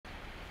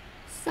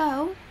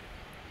So,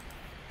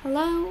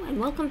 hello and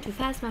welcome to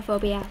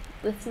Phasmphobia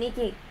with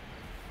Sneaky.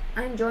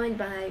 I'm joined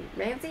by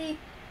Ramsey,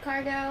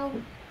 Cargo,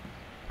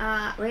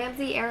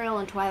 Ramsey, Ariel,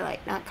 and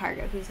Twilight. Not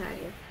Cargo, he's not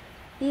here.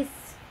 He's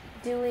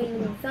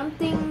doing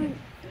something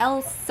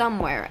else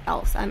somewhere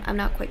else. I'm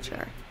not quite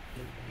sure.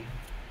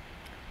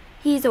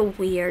 He's a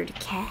weird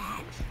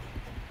cat.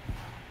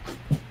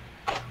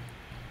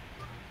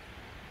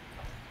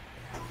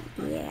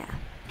 Yeah.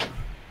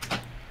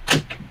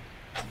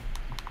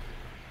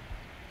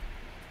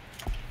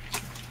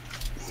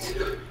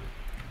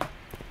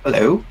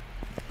 Hello?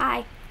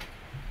 Hi.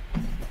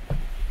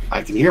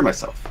 I can hear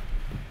myself.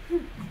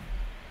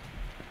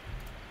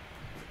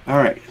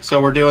 Alright,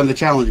 so we're doing the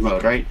challenge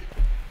mode, right?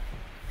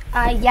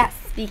 Yes,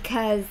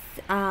 because,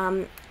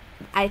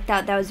 I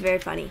thought that was very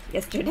funny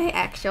yesterday,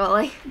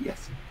 actually.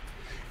 Yes.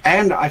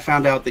 And I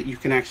found out that you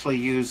can actually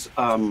use,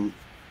 all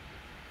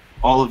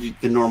of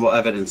the normal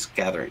evidence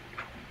gathering.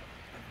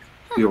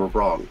 You were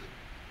wrong.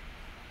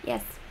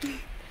 Yes.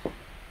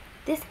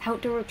 This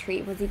outdoor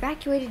retreat was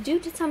evacuated due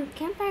to some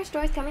campfire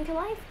stories coming to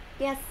life.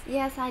 Yes,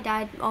 I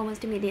died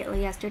almost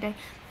immediately yesterday.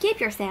 Keep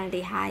your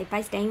sanity high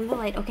by staying in the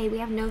light. Okay, we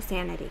have no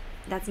sanity.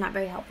 That's not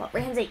very helpful.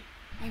 Ramsey!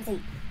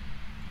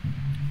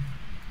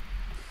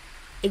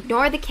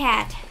 Ignore the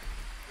cat.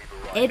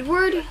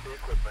 Edward?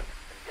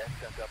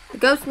 The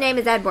ghost name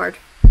is Edward.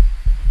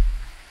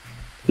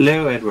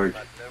 Hello, Edward.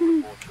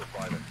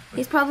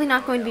 He's probably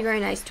not going to be very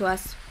nice to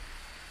us.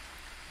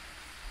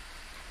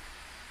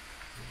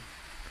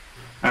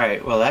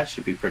 Alright, well that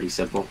should be pretty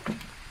simple.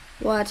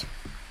 What?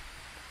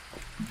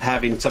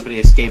 Having somebody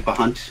escape a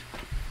hunt.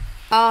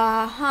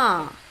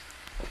 Uh-huh.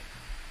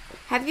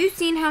 Have you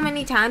seen how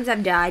many times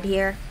I've died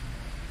here?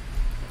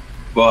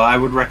 Well, I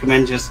would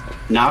recommend just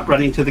not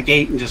running to the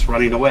gate and just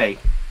running away.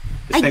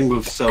 This thing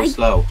moves so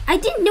slow. I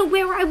didn't know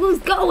where I was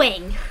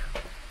going.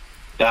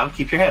 Now,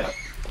 keep your head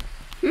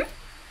up.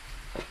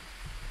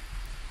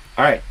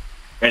 Alright,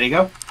 ready to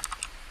go?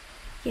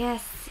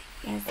 Yes,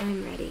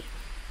 I'm ready.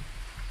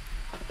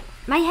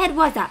 My head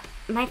was up.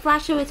 My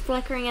flashlight was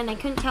flickering and I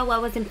couldn't tell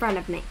what was in front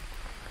of me.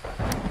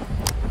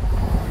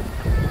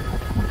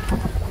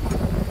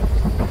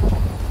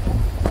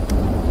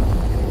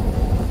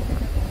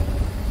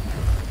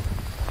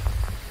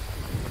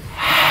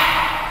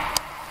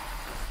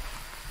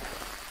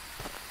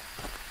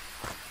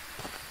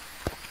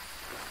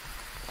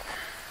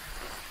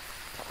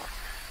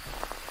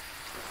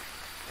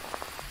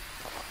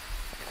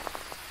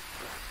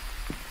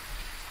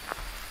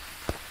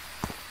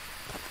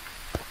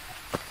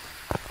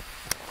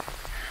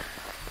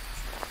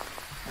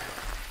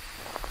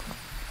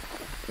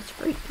 It's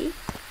freaky.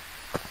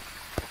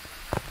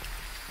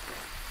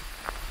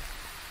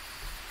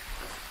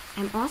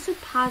 I'm also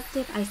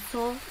positive I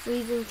saw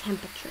freezing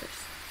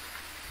temperatures.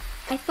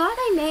 I thought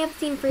I may have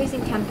seen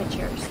freezing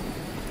temperatures.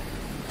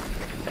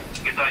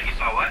 You thought you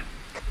saw what?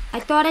 I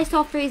thought I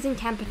saw freezing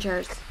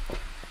temperatures.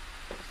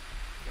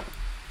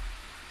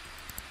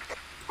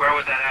 Where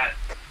was that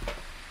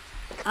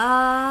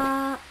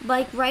at?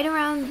 Like right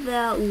around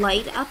the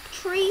light up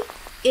tree,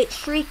 it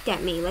shrieked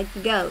at me like the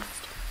ghost.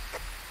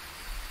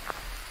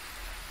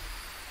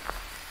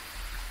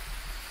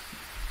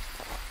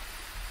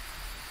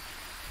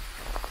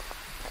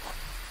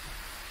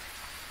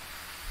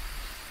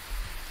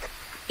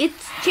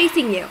 It's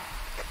chasing you.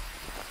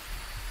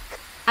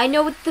 I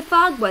know what the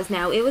fog was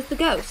now. It was the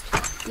ghost.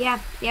 Yeah,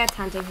 it's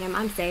hunting him.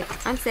 I'm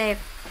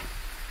safe.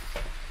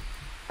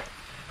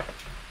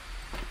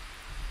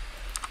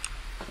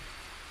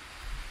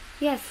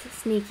 Yes,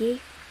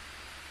 Sneaky.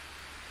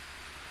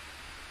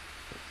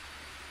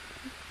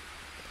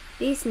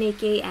 Be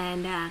sneaky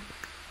and,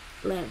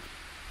 live.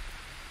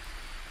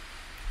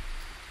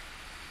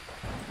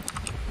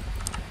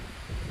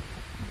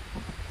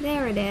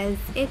 There it is.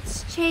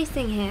 It's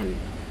chasing him.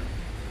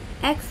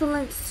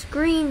 Excellent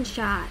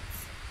screenshots.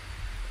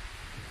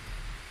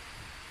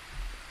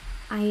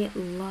 I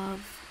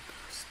love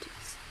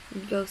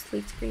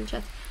ghostly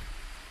screenshots.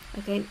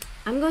 Okay,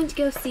 I'm going to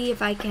go see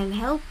if I can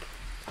help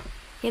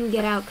him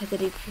get out because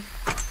it is.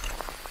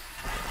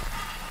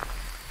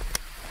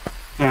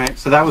 Alright,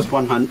 so that was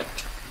one hunt.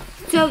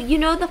 So you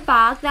know the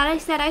fog that I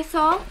said I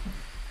saw?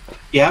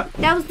 Yep.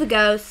 That was the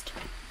ghost.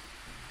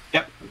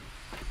 Yep.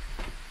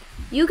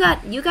 You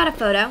got a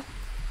photo.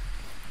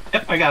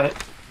 Yep, I got it.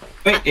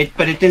 Wait,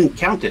 but it didn't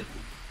count it.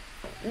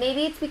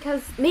 Maybe it's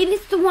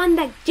the one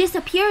that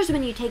disappears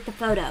when you take the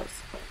photos.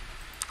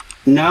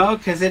 No,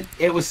 because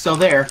it was still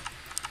there.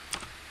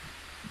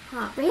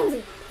 Huh,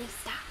 Ramsey, please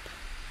stop.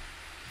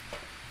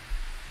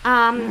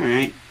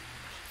 Alright.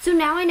 So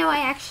now I know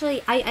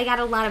I got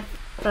a lot of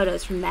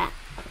photos from that.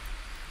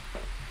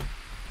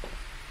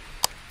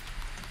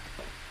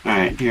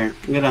 Alright, here.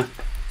 I'm gonna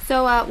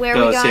So, where are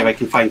we go going? see if I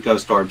can find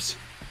ghost orbs.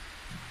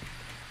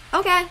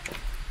 Okay.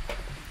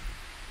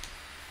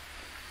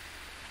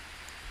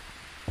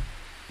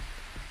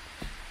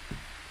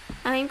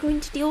 I'm going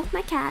to deal with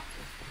my cat.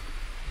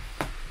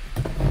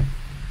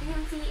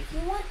 Ramsey, if you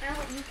want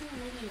out, you can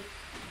leave.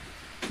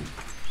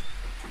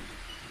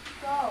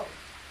 Go.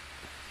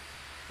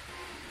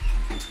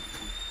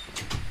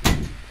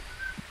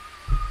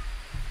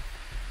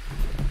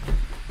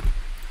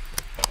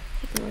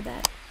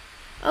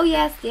 Oh,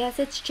 yes, yes,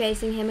 it's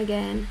chasing him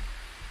again.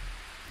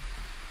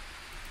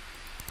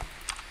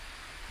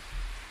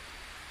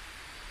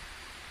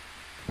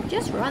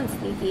 Just run,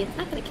 Sneaky. It's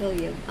not gonna kill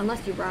you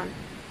unless you run.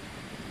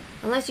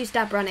 Unless you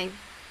stop running.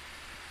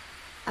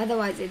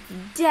 Otherwise, it's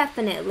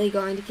definitely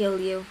going to kill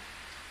you.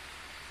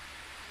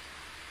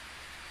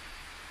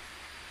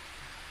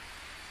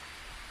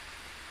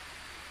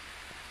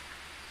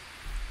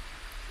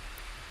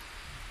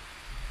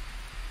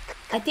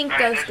 I think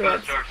ghost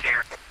orbs.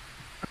 Here.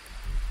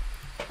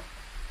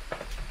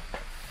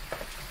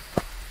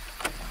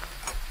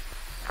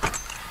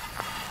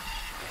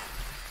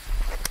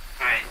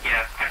 Alright,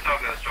 yeah, I saw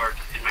ghost orbs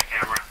in my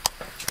camera.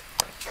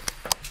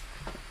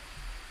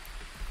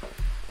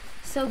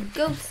 So,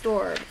 ghost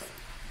orbs.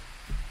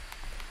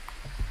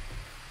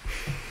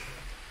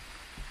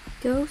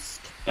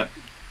 Ghost Yep.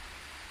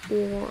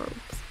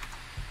 orbs.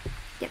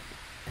 Yep.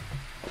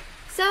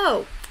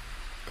 So,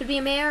 could be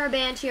a mayor, a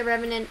banshee, a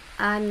revenant.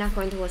 I'm not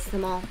going to list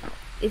them all.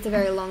 It's a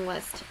very long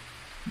list.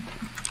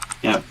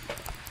 Yep.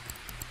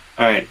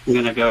 Alright, I'm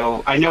gonna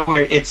go. I know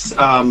where it's,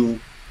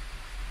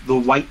 the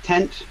white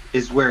tent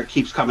is where it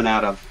keeps coming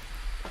out of.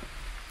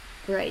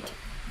 Great.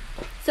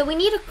 So we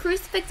need a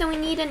crucifix and we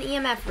need an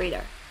EMF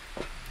reader.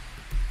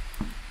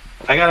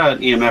 I got an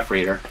EMF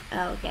reader.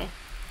 Oh, okay.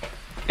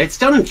 It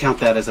still doesn't count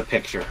that as a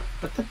picture.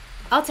 What the?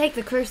 I'll take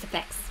the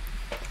crucifix.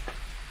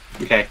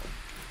 Okay.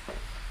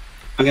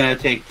 I'm gonna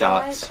take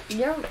dots. What?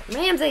 You're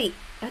Ramsey.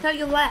 I thought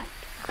you left.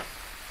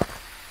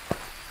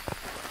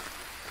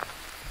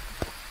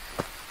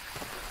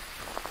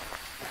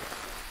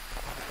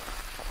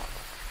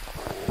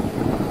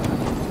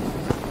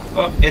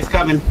 Oh, it's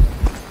coming.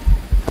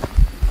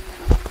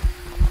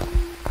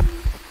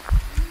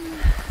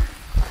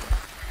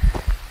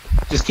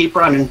 Just keep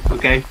running,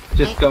 okay?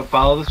 Just go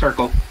follow the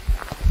circle.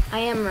 I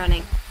am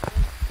running.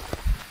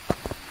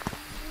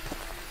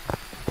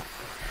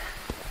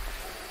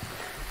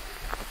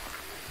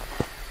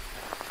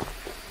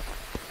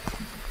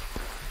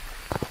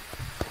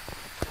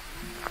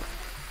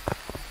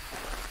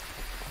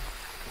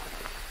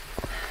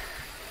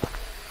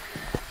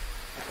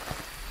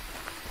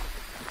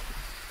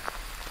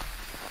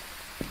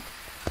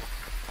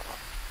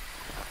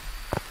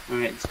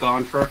 Alright, it's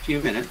gone for a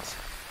few minutes.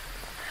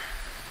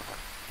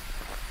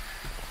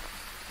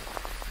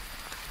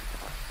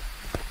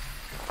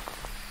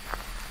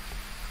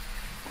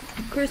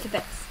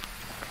 Crucifix.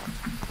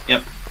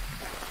 Yep.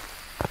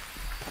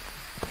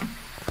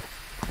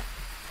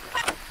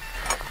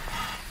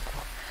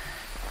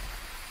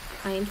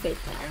 I am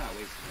safe You're now. not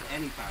wasting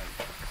any time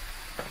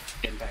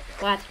getting back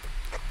out. What?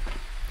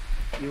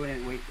 You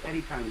wouldn't waste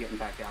any time getting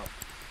back out.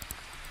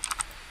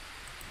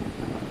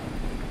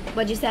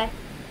 What'd you say?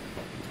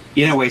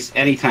 You didn't waste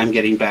any time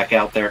getting back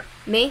out there.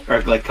 Me?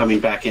 Or like coming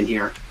back in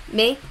here.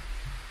 Me?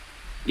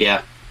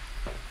 Yeah.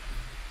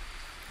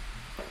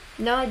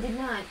 No, I did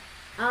not.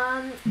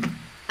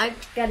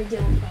 I've got to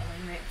deal with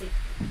Colin Ramsey.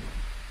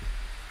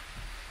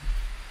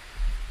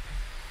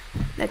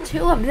 The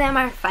two of them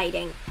are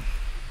fighting.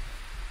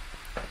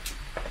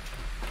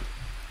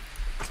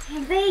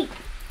 Hey!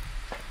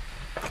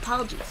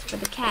 Apologies for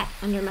the cat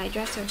under my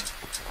dresser.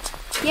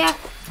 Yeah.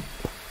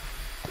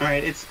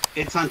 Alright,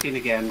 it's hunting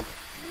again.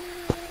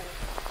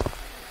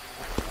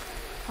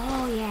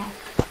 Oh, yeah.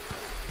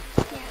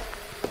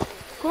 Yeah.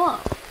 Cool.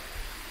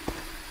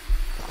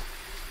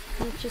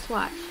 Let's just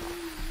watch.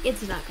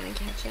 It's not gonna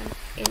catch him.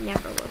 It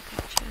never will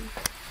catch him.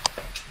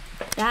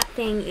 That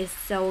thing is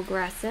so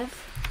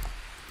aggressive.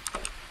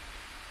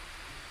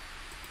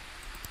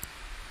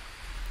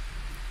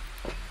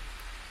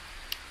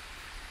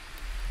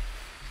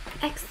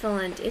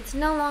 Excellent. It's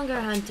no longer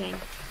hunting.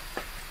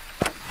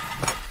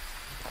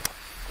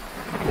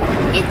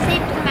 It's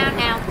safe to come out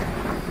now.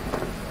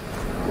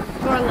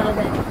 For a little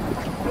bit.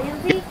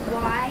 Ramsey,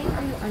 why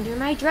are you under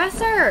my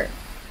dresser?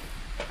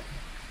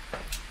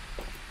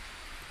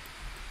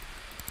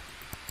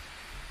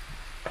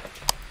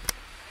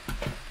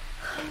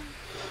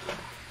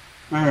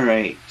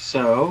 Alright,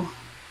 so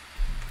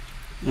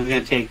I'm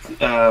gonna take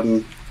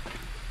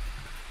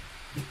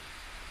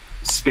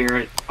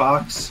spirit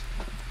box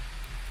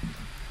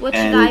What should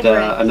I and bring?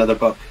 another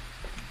book.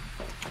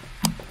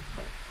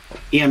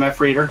 EMF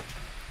reader.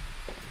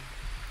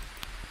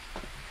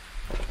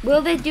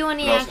 Will they do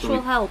any What else do actual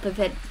we- help if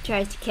it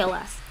tries to kill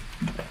us?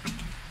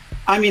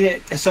 I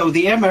mean, so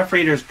the EMF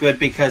reader is good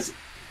because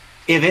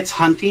if it's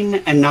hunting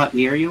and not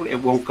near you, it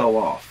won't go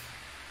off.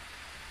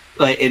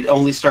 Like it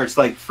only starts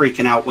like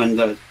freaking out when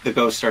the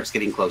ghost starts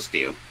getting close to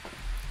you.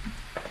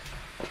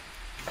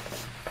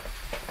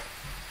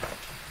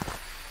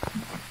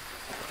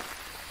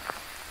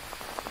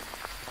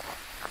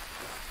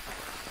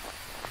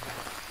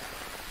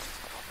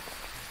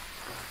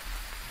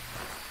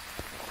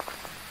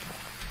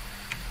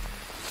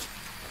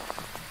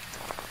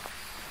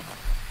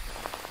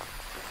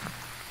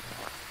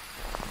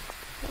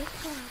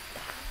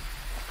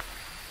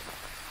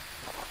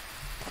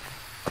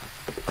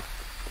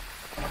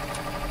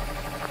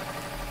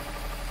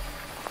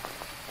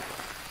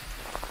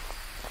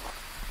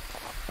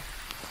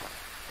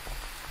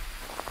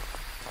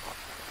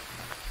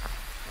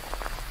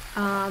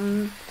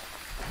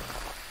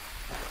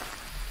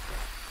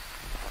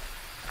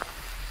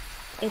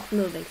 It's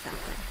moving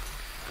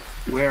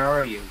something. Where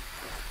are you?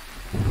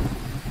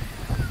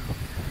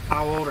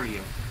 How old are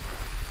you?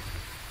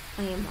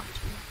 I am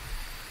watching.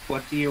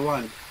 What do you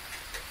want?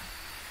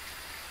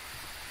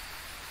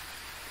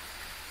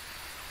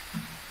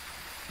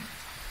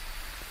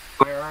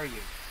 Where are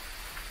you?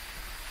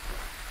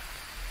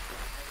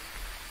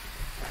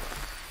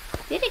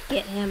 Did it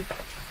get him?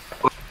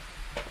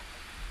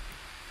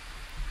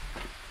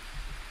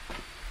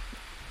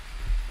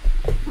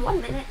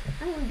 One minute.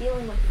 I am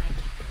dealing with my cat.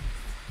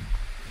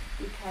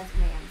 Because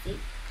Ramsey.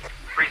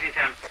 Freezing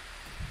temp.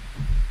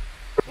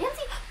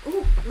 Ramsey!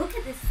 Ooh, look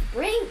at this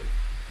spring!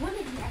 Wouldn't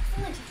it be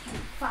excellent if you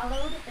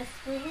followed the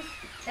spring?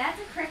 That's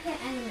a cricket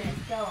and a miss.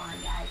 Go on,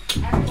 guys.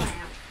 Everyone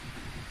out.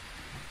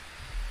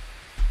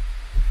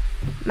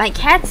 My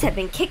cats have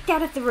been kicked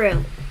out of the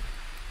room.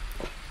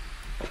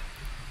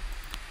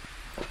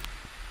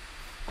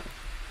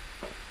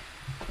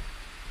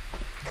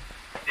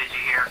 Did you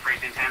hear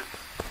freezing temp?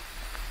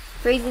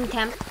 Freezing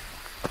temp.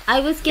 I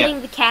was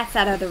getting the cats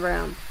out of the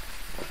room.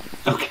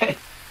 Okay.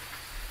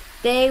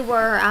 They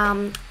were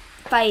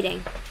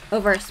fighting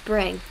over a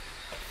spring.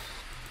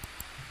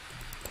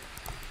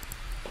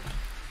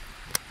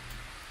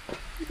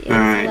 It was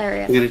Alright,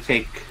 hilarious. I'm gonna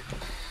take...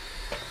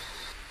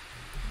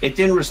 It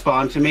didn't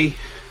respond to me.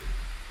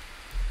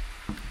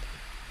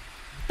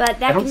 But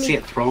that I don't can see be...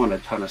 it throwing a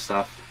ton of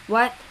stuff.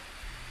 What?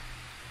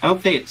 I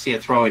don't see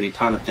it throwing a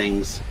ton of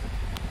things.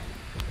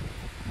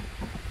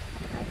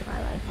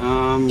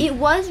 It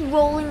was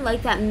rolling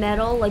like that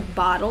metal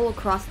bottle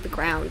across the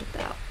ground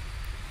though.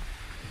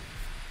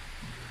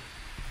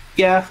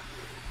 Yeah.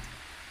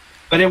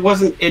 But it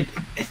wasn't... It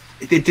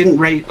didn't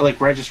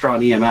register on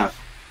EMF.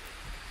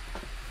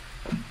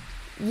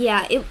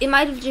 Yeah, it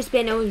might have just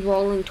been it was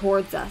rolling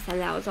towards us and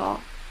that was all.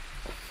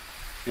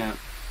 Yeah.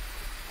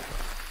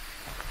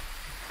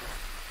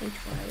 In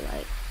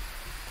Twilight.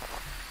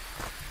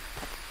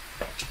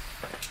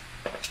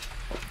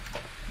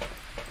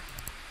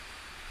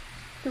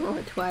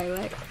 Oh,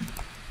 Twilight.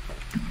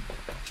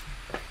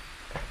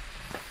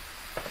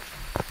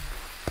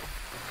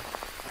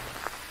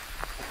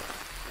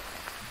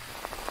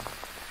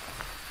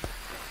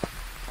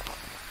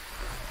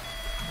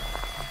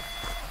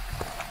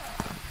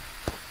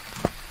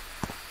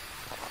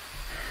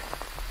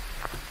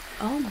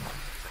 Oh my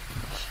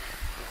gosh.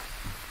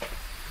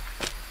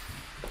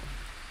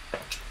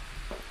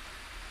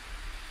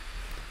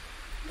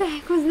 What the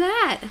heck was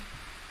that?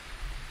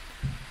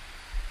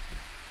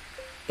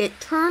 It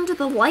turned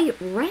the light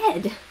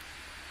red.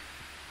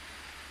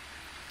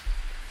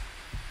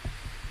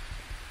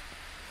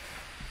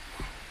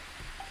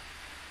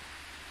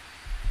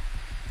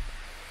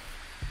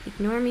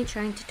 Ignore me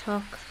trying to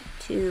talk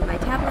to my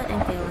tablet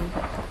and failing.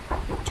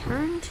 It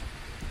turned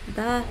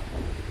the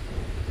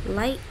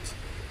light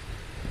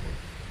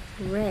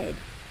red.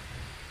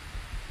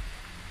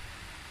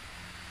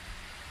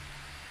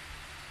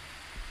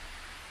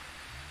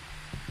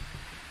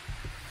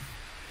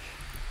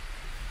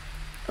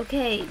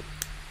 Okay,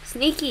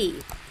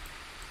 Sneaky.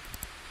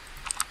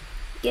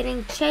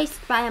 Getting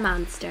chased by a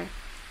monster.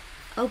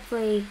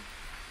 Hopefully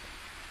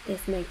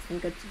this makes some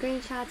good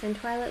screenshots. And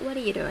Twilight, what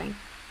are you doing?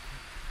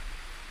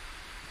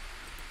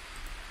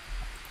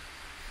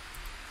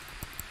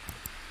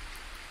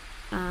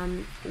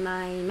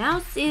 My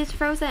mouse is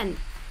frozen.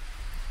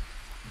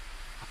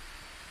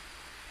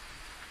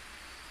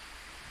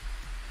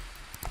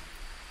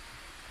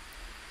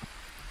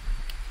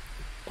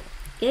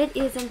 It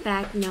is in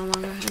fact no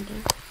longer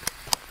hunting.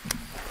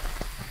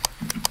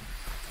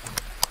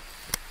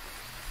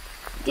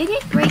 Did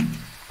it break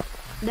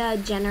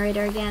the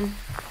generator again?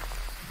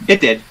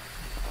 It did.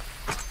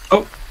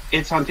 Oh,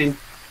 it's hunting.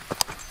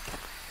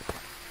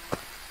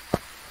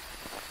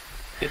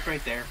 It's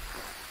right there.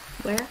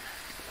 Where?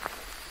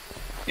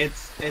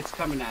 It's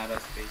coming at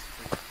us, basically.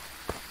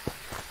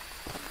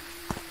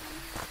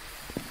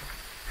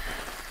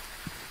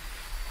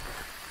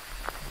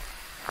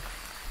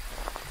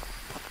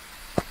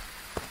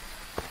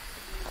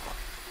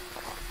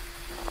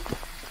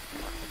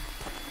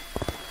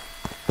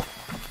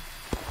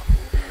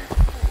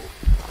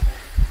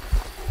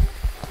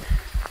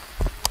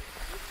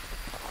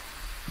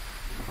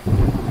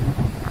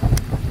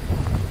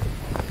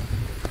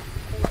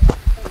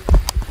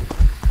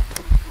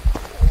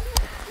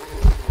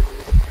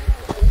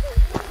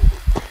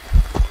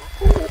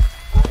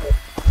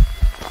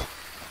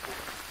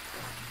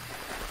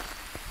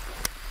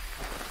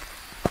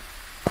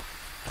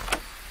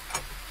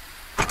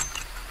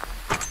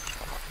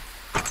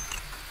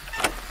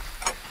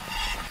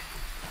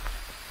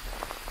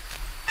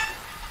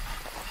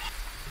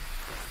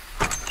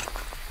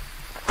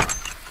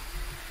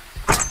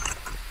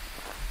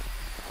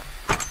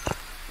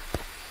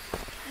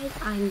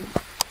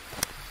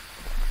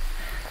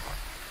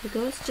 The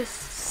ghost just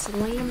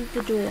slammed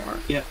the door.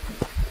 Yep.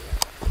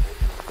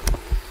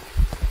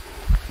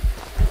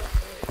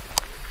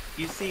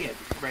 You see it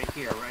right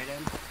here, right,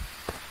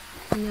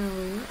 Em?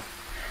 No.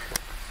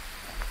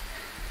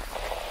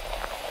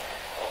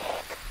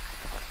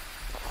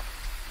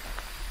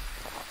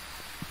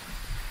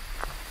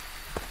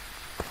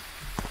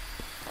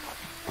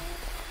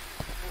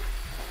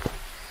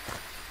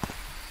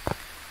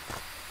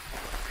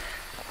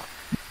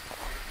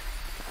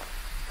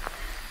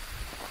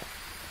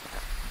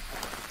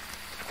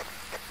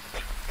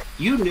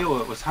 You knew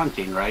it was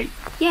hunting, right?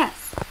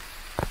 Yes.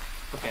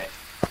 Okay.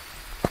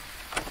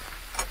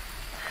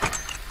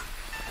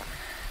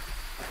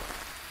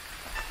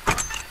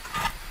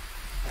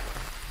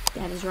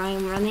 That is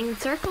Ryan running in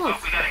circles. Oh,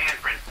 we got a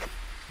handprint.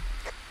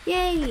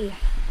 Yay!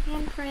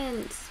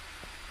 Handprints.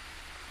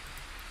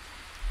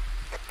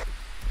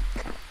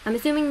 I'm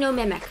assuming no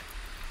mimic.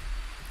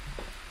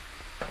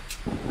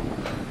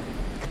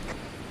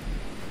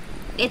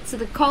 It's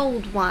the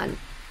cold one.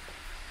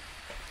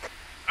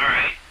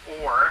 Alright,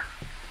 or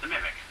the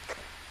mimic.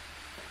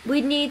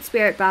 We need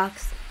spirit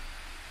box.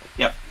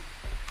 Yep.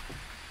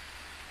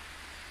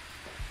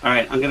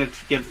 Alright, I'm gonna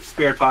give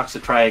Spirit Box a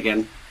try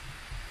again.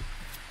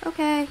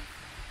 Okay.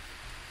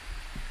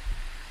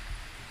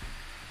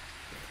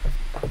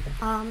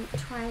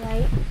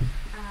 Twilight.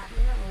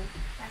 No,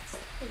 that's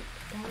tape.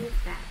 That is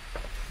that.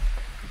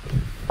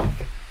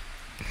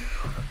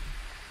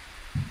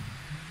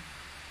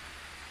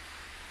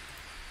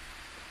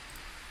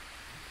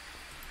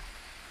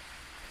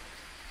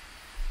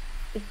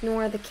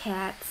 Ignore the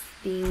cats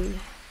being...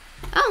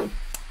 Oh!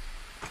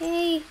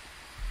 Hey!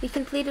 We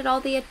completed all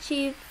the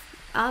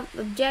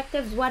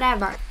objectives,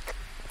 whatever.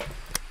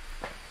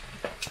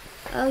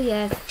 Oh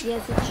yes,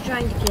 yes, it's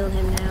trying to kill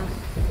him now.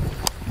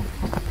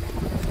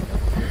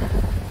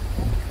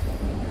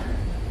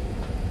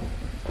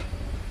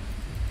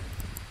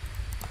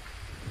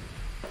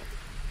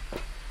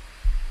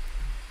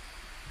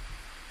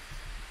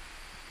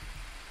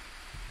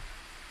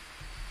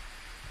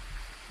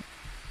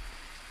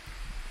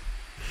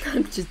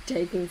 I'm just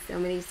taking so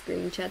many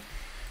screenshots.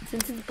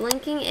 Since it's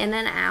blinking in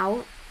and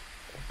out.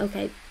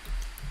 Okay.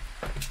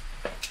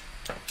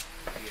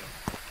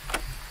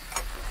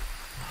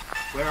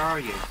 Where are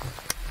you?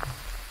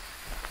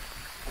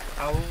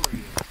 How old are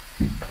you?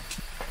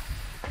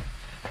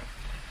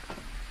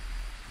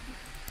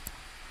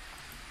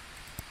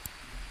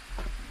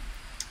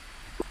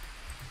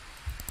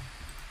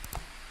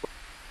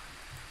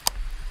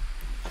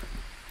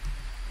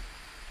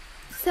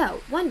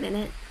 So, 1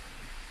 minute.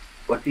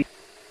 What do you...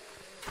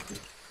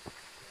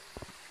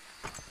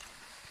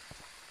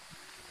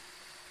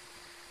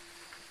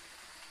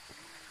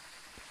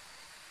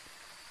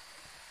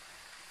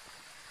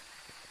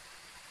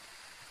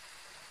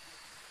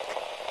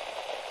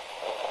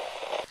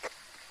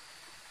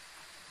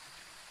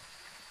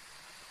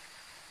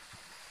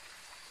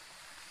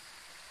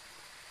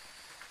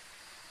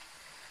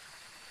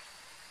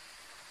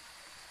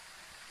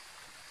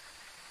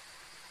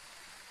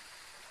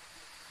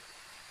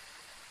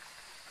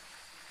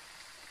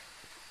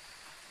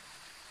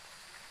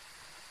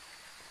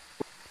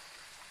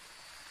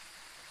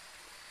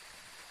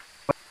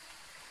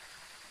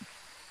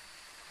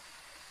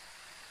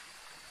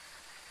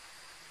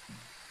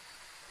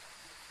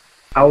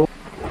 How...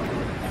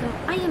 So,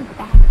 I am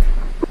back.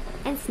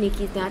 And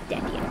Sneaky's not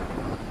dead yet.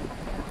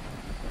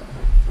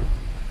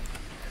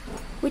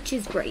 Which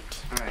is great.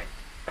 Alright.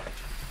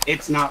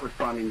 It's not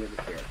responding to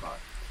the Spirit Box.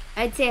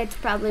 I'd say it's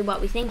probably what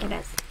we think it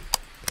is.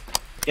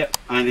 Yep,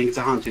 I think it's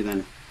a Hantu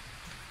then.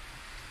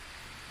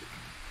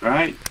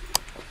 Alright.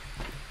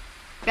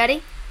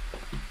 Ready?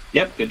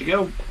 Yep, good to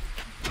go.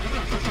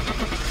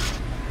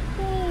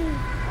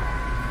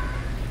 Yay.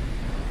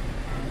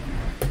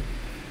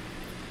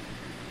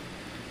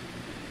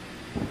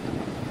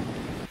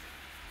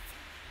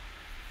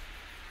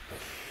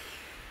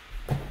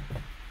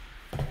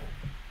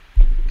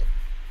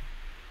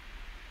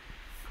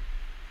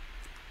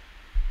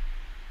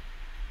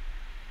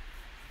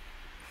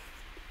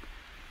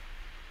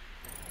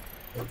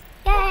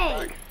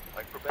 Yay!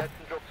 I prepared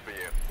some jobs for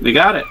you. We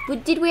got it.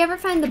 Did we ever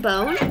find the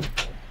bone?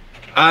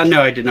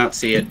 No, I did not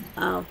see it.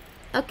 Oh,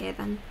 okay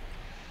then.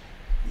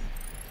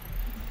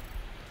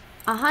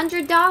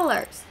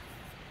 $100.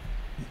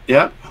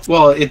 Yep.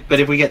 Well, but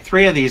if we get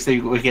 3 of these,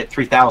 then we get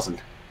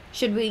 3,000.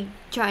 Should we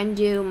try and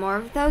do more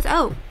of those?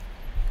 Oh,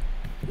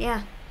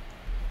 yeah.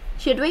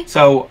 Should we?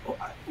 So,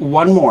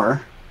 one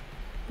more,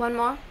 One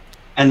more?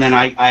 and then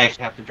I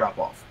actually have to drop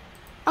off.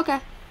 Okay.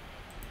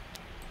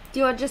 Do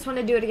you just want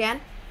to do it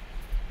again?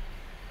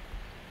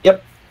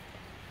 Yep.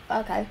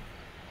 Okay.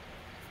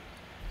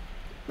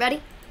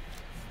 Ready?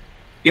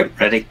 Yep,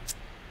 ready.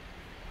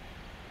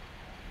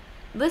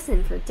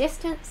 Listen for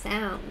distant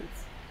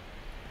sounds.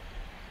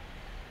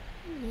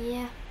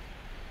 Yeah.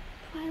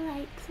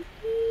 Twilight,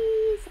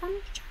 please. I'm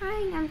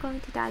trying. I'm going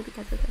to die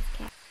because of this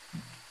cat.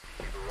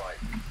 You've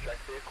arrived. Check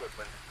the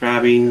equipment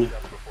Grabbing.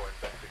 just before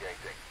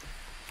investigating.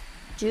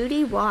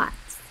 Judy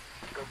Watts.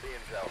 Got the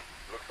intel.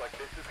 Looks like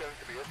this is going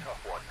to be a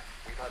tough one.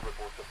 We've had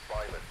reports of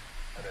violence,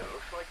 and it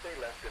looks like they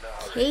left in a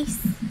hurry.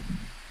 Case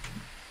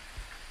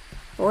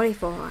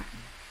 44.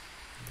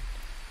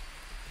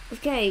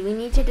 Okay, we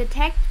need to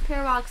detect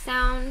parabolic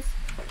sounds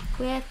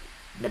with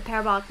the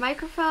parabolic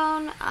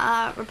microphone,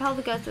 repel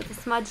the ghost with a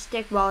smudge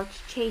stick while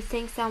it's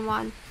chasing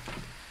someone,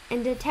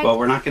 and detect... Well,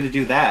 we're not going to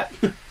do that.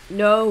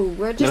 No,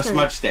 we're No just gonna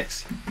smudge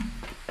sticks.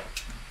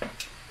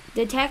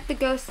 detect the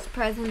ghost's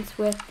presence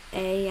with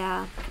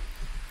a,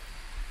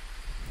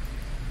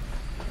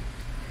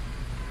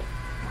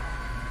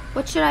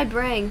 What should I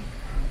bring?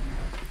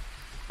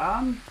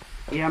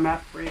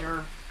 EMF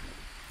reader.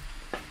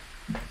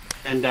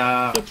 And,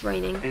 It's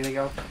raining. anything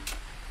else?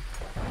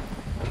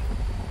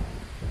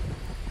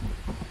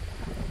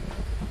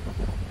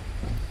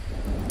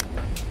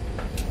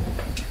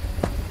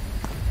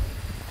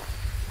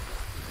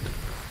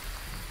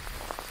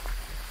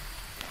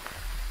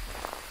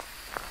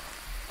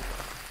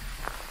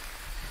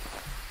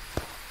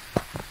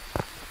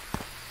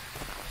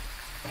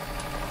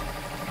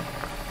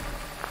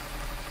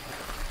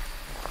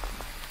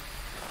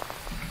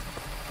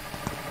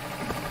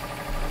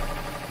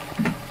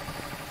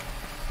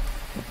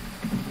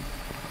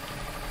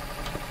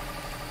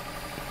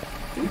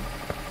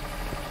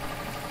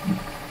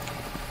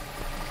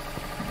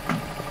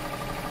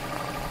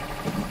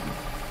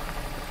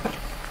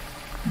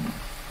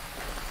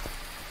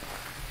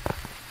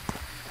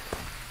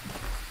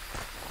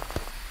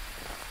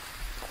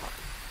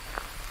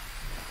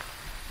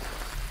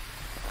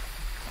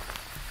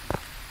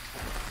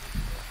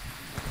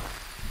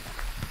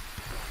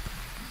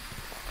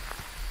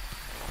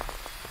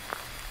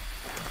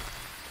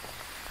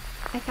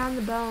 I found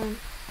the bone.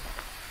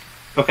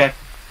 Okay.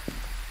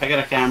 I got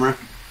a camera.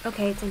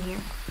 Okay, it's in here.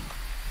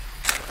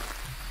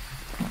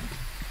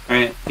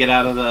 Alright, get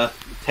out of the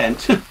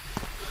tent.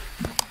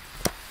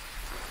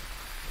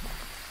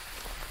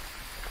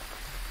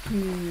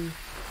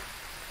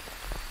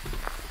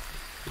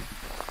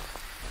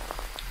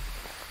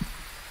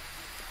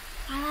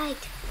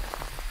 Alright.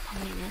 A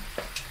minute.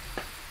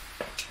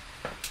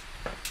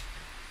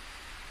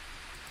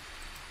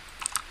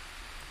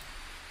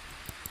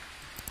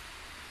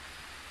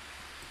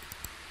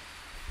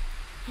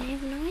 I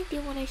have no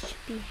idea what I should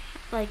be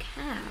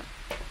have.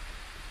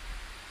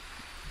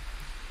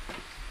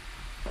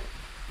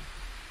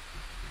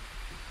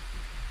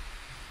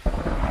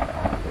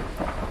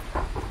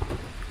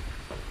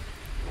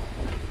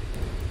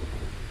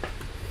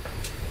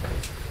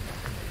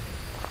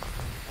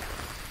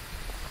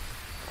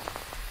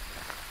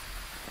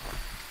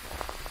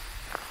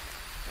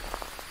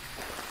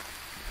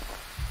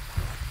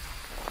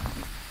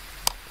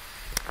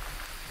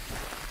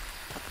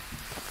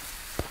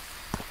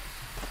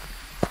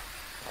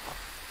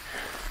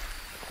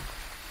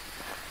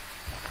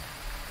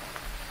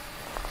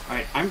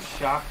 Alright, I'm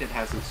shocked it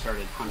hasn't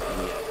started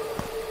hunting yet.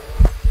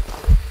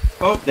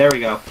 Oh, there we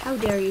go. How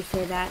dare you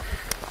say that?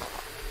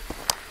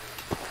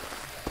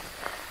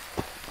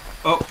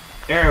 Oh,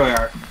 there we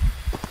are.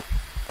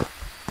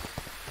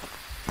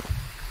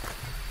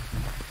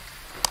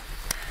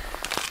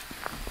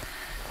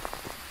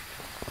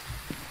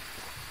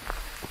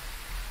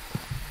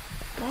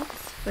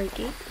 That's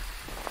freaky.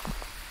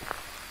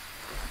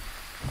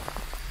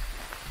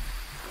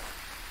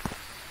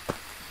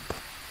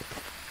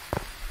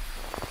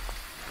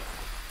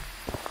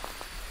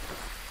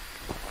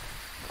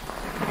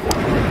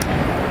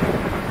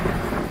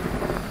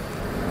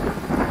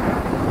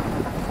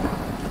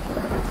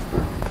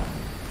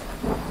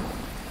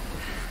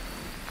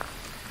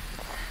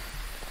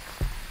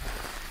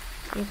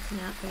 It's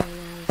not very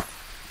nice.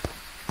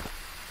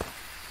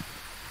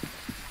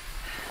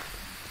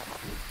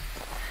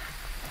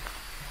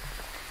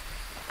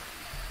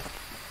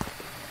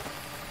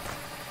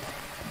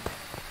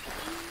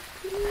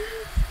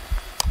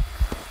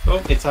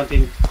 Oh, it's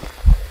hunting.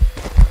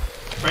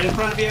 Right in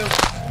front of you.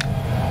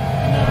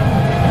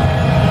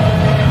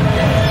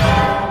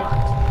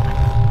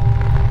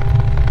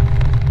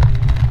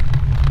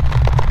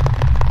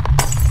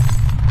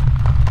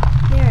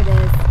 There it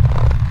is.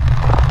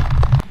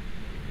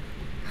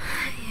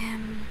 I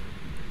am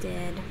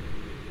dead.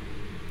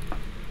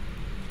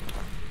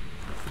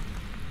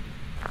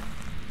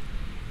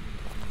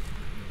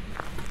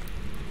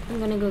 I'm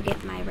gonna go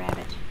get my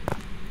rabbit.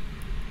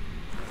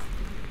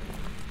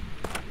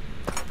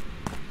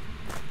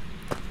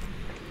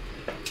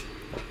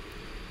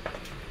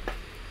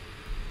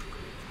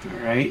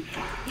 Alright.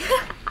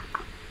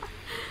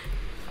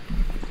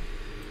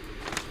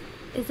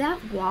 Is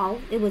that wall?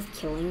 It was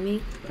killing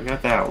me. I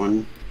got that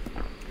one.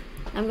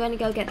 I'm gonna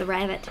go get the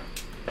rabbit.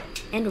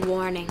 And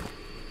warning.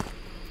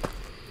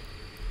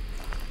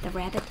 The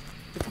rabbit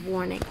is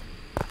warning.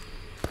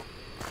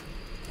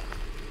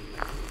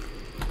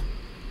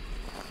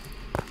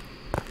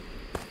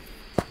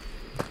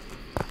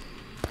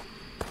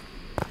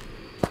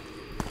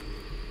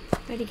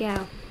 Where'd he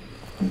go?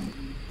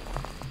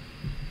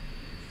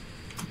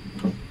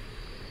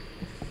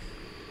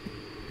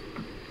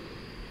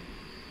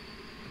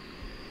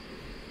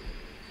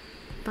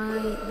 By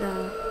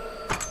the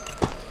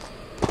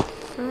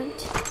front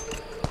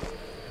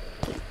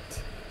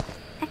gate.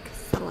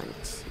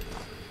 Excellent.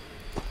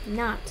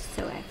 Not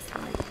so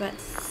excellent, but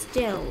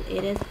still,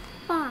 it is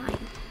fine.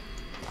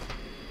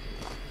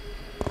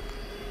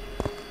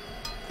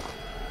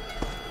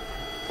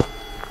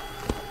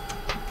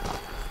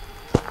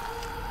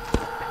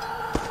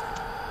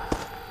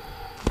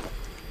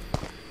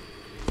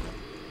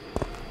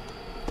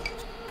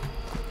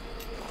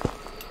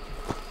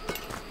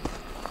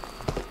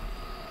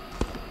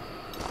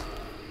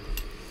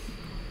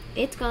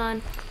 It's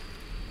gone.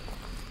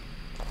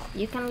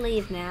 You can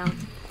leave now.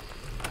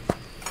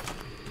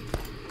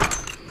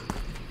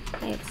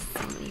 I have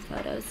so many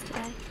photos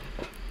today.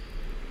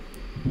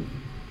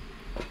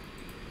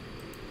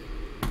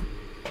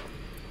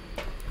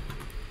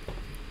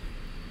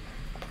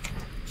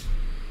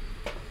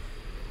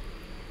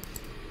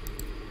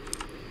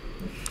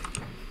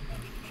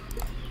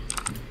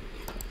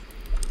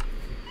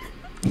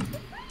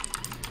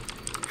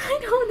 I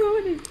don't know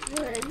what it's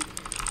doing.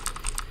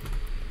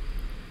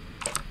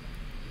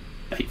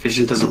 Night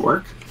vision doesn't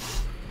work?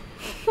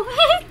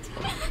 What?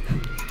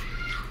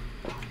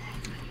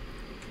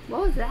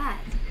 What was that?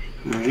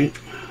 Alright.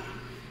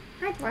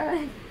 Hi,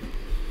 Brian.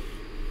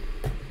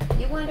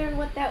 You wondering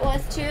what that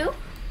was too?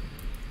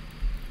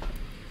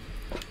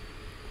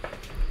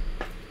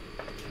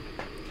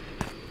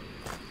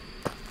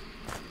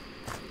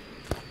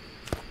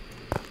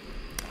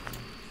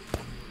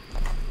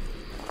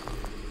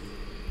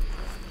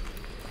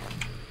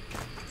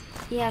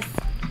 Yes,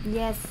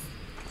 yes.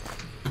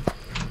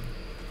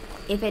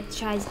 If it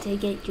tries to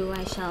get you,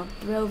 I shall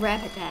throw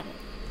rabbit at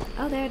it.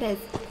 Oh, there it is.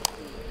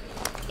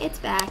 It's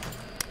back.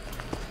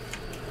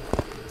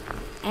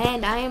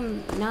 And I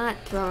am not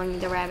throwing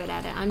the rabbit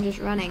at it. I'm just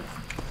running.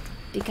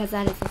 Because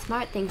that is the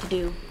smart thing to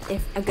do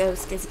if a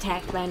ghost is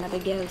attacked by another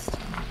ghost.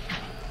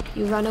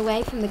 You run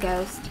away from the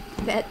ghost.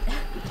 That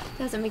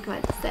doesn't make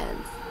much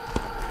sense.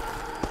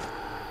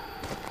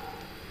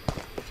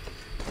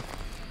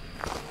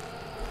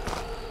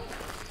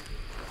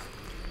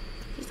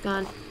 She's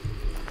gone.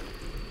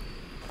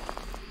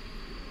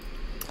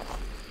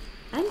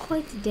 I'm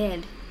quite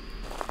dead.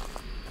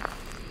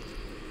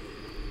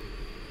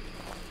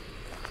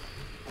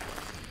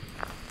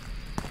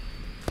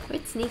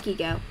 Where'd Sneaky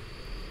go?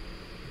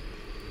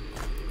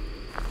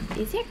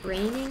 Is it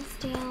raining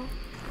still?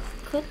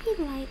 Could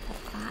we light the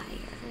fire?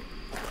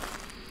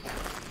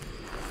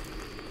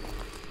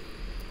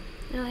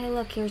 Oh, hey,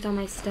 look, here's all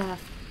my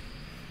stuff.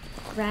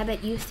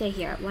 Rabbit, you stay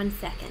here. 1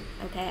 second,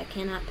 okay? I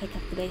cannot pick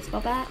up the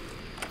baseball bat.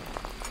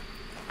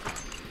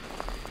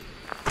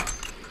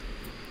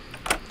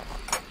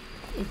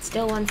 It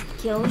still wants to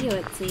kill you,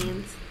 it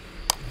seems.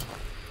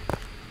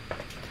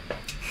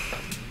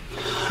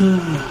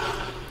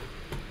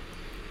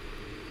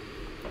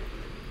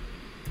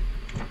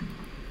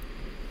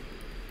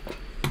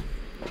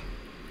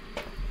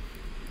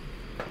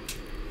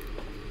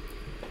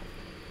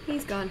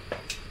 He's gone.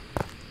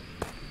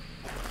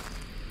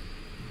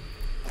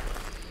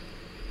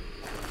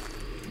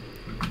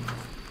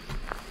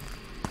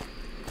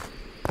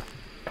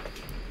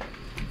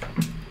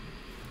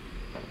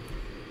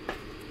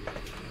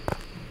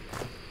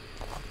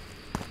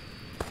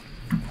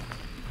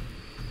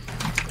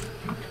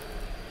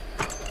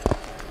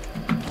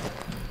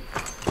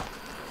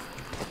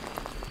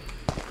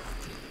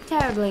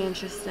 Terribly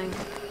interesting.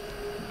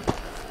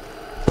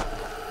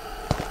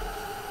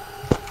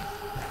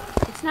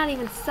 It's not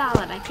even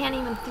solid. I can't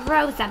even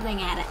throw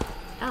something at it.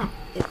 Oh,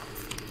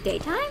 it's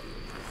daytime?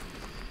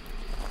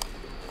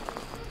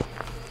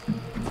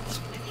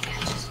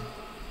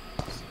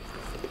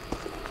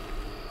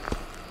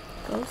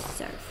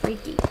 Ghosts are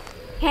freaky.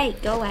 Hey,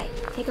 go away.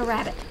 Take a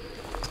rabbit.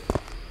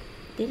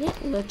 Did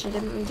it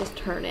legitimately just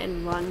turn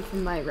and run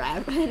from my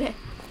rabbit?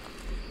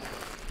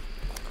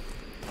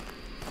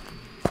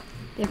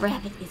 The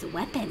rabbit is a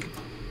weapon.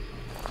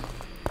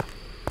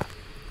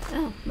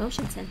 Oh,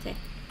 motion sensor.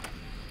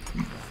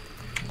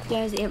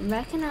 Does it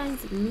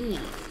recognize me?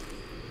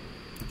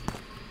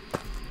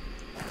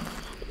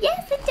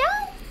 Yes, it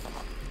does!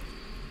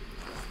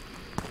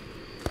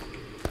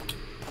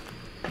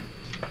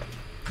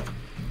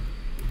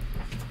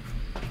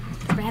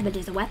 The rabbit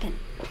is a weapon.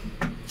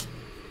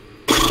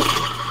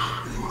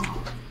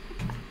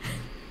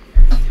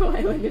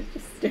 Twilight is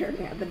just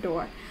staring at the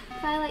door.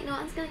 Twilight, no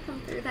one's gonna come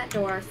through that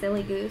door,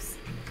 silly goose.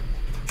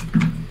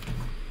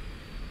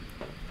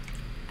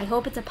 I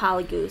hope it's a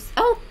polygoose.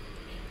 Oh!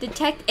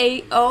 Detect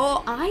a...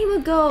 Oh, I'm a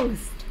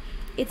ghost.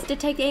 It's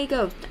detect a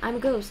ghost. I'm a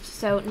ghost.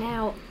 So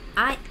now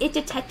it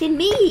detected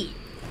me.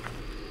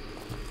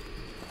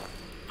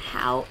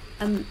 How...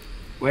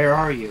 Where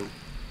are you?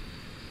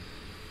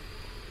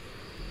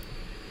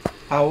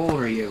 How old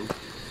are you?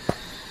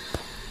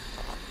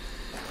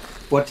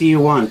 What do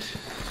you want?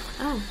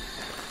 Oh.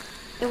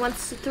 It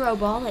wants to throw a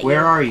ball at you.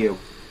 Where are you?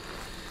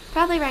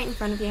 Probably right in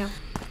front of you.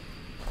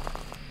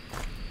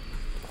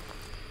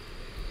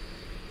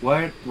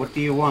 What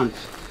do you want?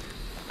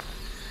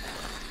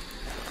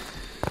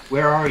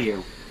 Where are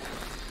you?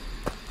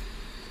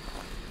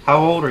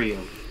 How old are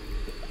you?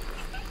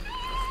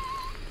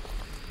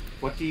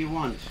 What do you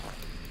want?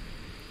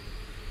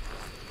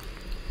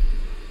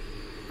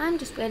 I'm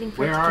just waiting for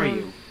Where it to are come.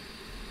 you?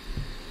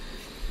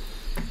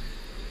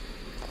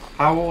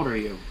 How old are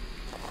you?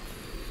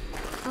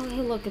 Oh,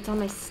 hey, look, it's on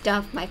my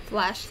stuff, my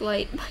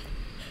flashlight, my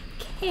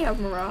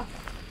camera.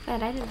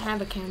 But I didn't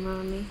have a camera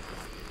on me.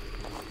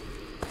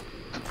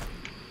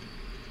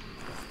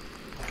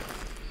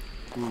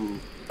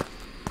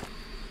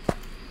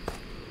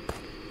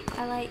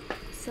 I like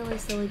silly,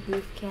 silly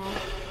goof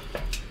cat.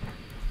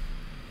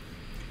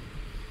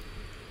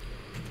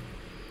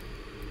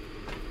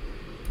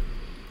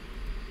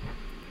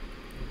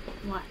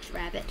 Watch,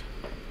 rabbit.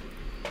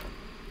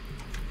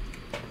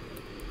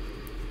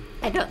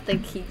 I don't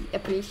think he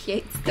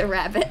appreciates the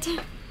rabbit.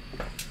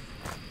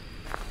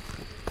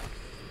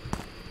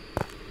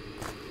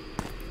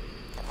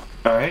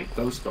 Alright,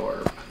 ghost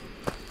orb.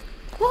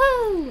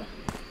 Woo!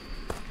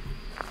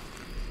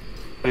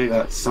 I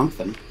got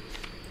something.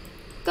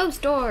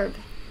 Ghost orb.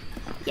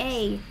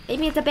 Yay.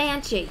 Maybe it's a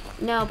banshee.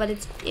 No, but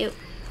it's...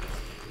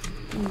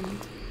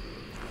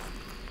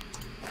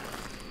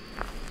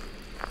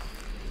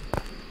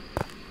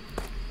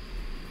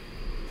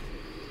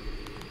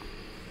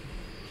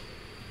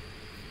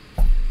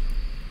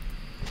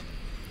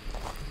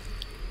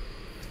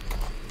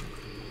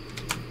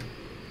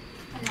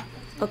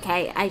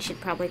 Okay, I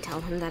should probably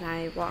tell him that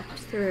I walked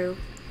through.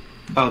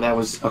 Oh, that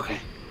was... Okay.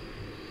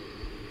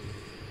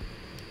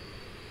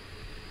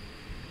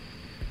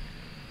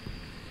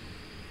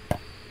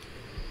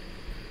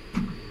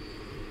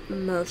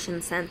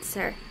 Motion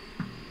sensor.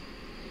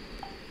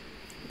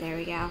 There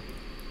we go.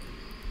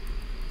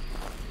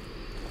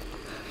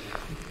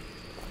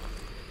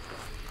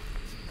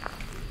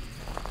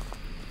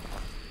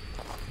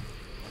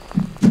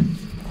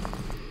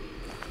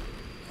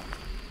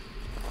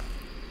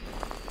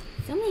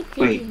 So many creepy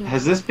Wait,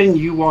 has this been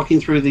you walking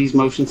through these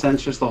motion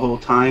sensors the whole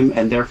time,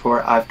 and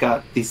therefore I've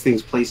got these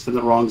things placed in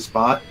the wrong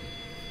spot?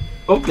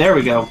 Oh, there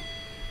we go.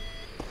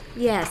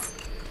 Yes.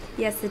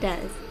 Yes, it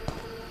does.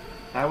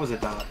 That was a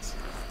dots.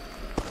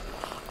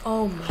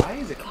 Oh my. Why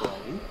is it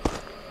glowing?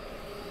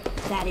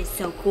 That is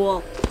so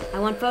cool. I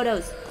want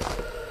photos.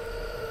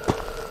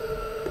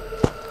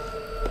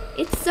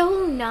 It's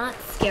so not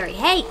scary.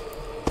 Hey!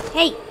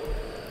 Hey!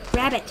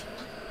 Rabbit.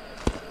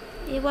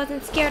 It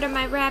wasn't scared of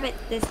my rabbit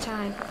this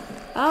time.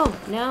 Oh,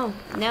 no.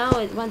 No,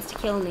 it wants to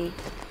kill me.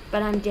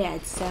 But I'm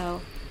dead,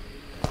 so...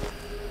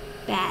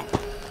 Bad.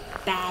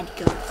 Bad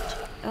ghost.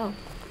 Oh,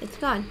 it's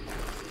gone.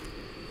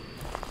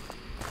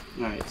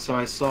 Alright, so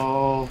I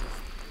saw...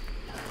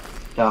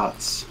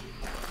 dots.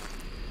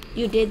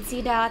 You did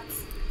see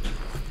dots?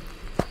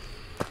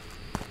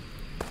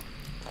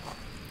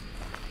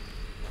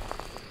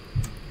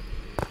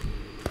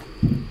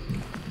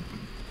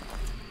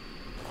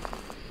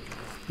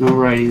 No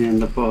writing in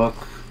the book.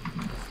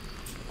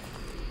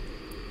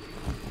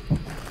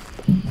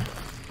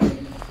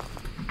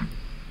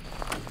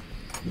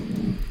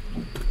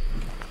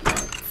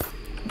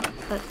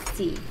 Let's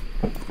see.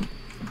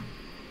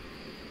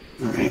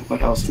 Alright,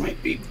 what else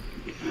might be?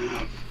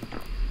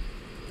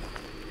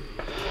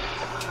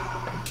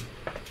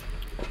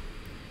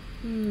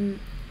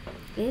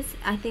 This,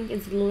 I think,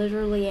 is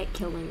literally it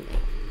killing me.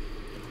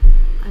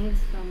 I have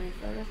so many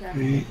photographs.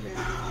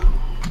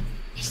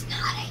 It's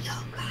not a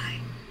yokai.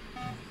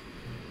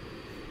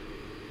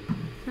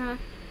 Huh?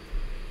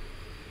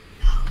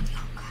 No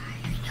yokai,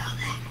 I know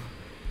that.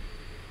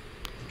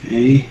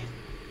 Okay.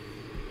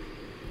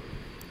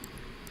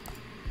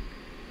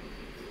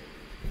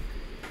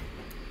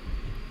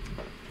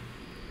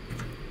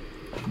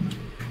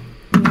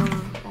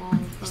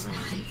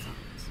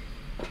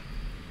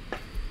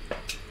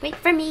 Wait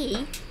for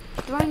me.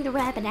 Throwing the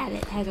rabbit at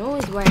it has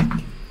always worked.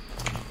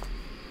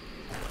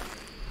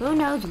 Who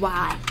knows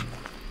why?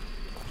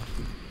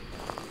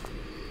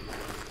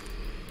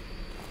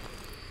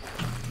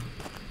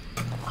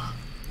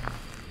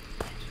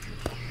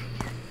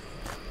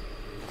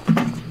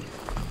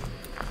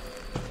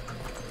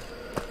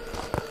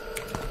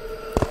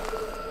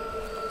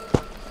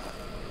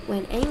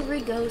 When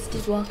angry ghost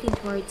is walking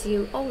towards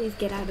you, always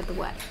get out of the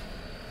way.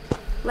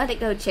 Let it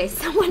go chase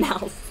someone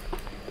else.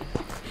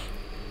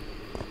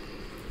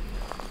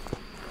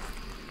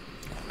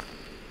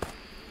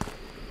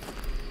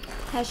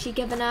 Has she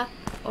given up,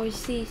 or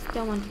does she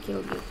still want to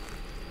kill you?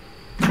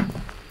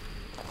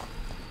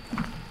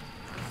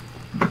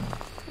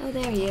 Oh,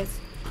 there he is.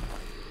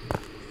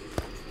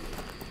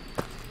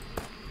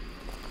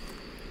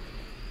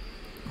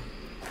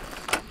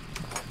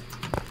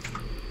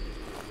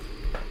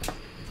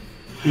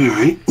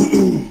 Alright.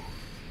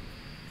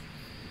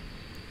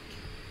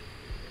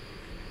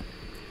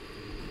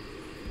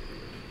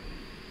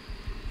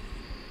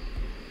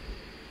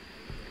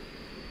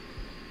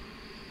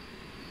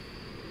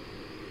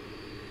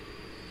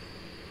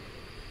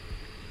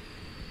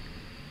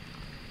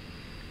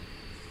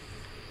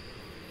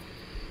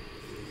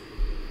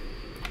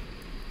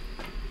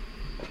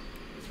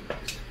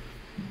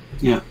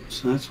 Yeah,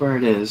 so that's where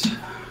it is.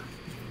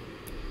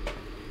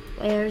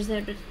 Where's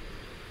it?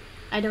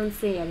 I don't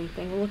see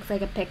anything. It looks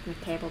like a picnic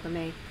table to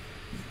me.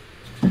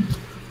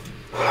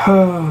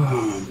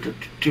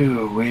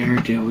 Where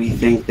do we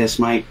think this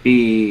might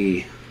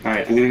be?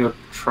 Alright, I'm gonna go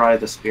try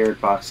the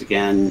spirit box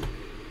again.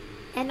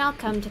 And I'll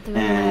come to throw the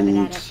rabbit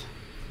And at it.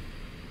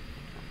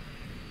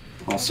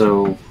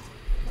 also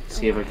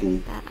see if I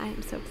can... That I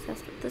am so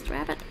obsessed with this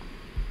rabbit.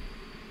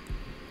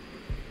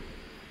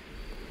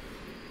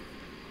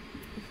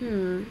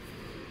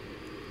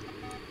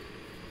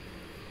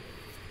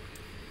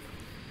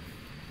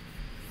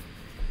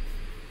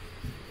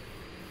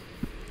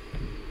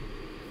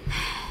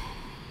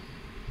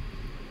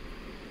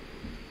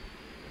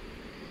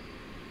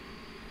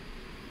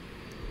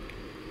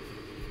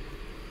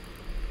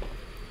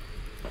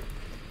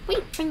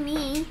 Wait. For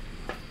me.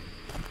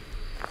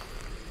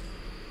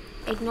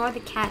 Ignore the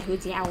cat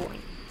who's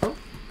yowling. Oh,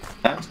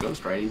 That's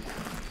ghostwriting.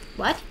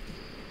 what?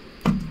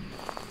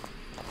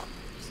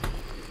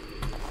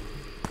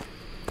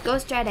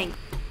 Ghostwriting.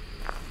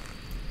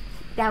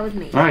 That was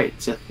me. Alright,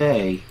 it's a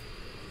they.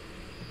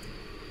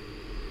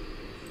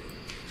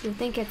 You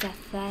think it's a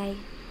they?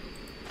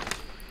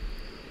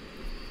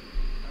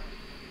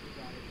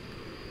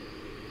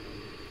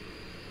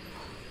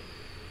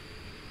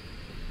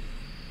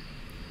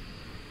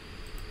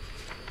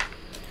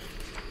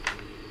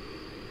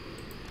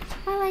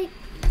 Twilight,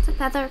 it's a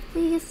feather.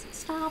 Please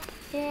stop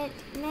it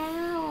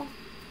now.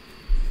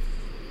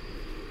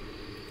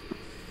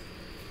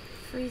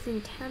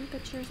 Freezing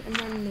temperatures and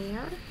then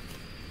there.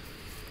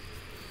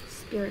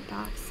 Spirit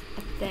box.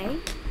 A they?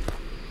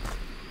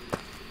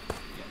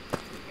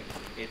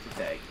 It's a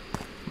they.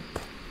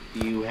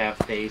 Do you have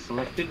they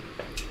selected?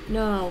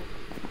 No.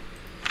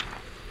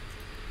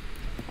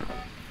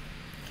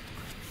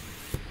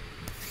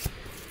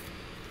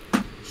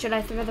 Should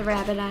I throw the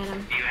rabbit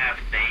item? Do you have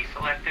they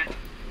selected?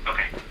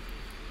 Okay.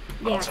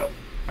 Yeah. Also.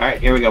 Alright,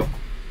 here we go.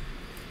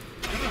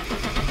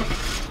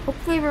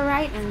 Hopefully we're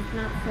right and it's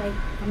not like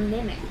a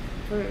mimic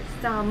for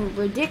some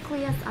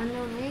ridiculous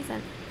unknown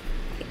reason.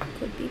 It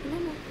could be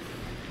mimic.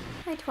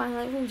 Hi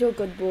Twilight, who's your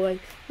good boy?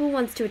 Who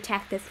wants to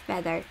attack this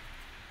feather?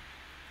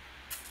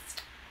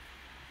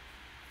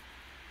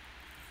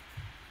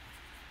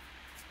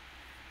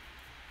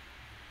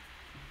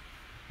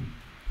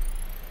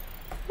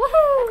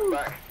 Woohoo!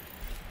 Back.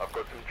 I've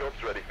got some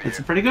jobs ready for It's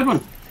a you. pretty good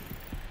one.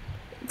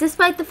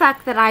 Despite the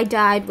fact that I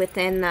died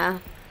within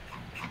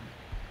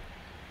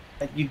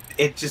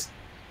It just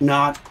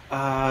not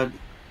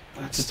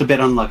just a bit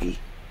unlucky.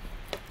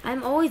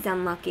 I'm always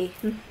unlucky.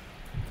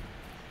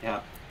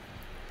 Yeah.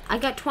 I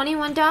got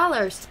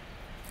 $21.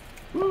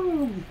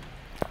 Woo.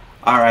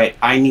 Alright,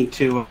 I need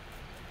to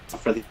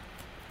for the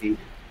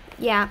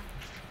Yeah.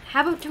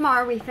 How about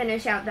tomorrow we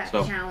finish out that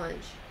So-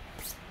 challenge?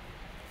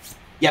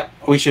 Yep,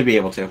 we should be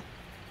able to.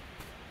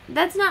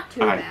 That's not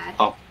too Alright. bad.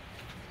 Oh.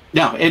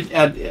 No,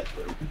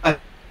 I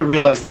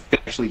realized I could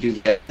actually do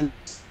that.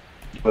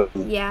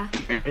 Yeah,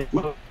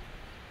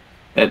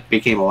 It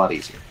became a lot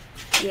easier.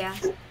 yeah.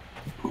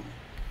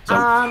 So,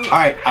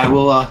 alright, I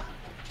will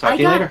talk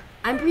to you later.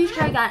 I'm pretty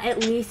sure I got at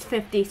least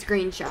 50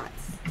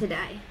 screenshots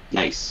today.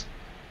 Nice.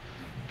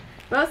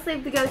 Mostly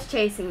of the ghost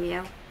chasing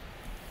you.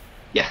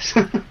 Yes.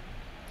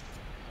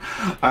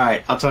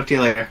 Alright, I'll talk to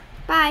you later.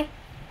 Bye.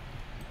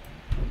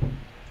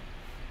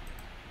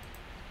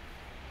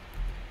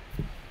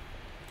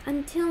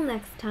 Until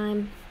next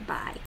time, bye.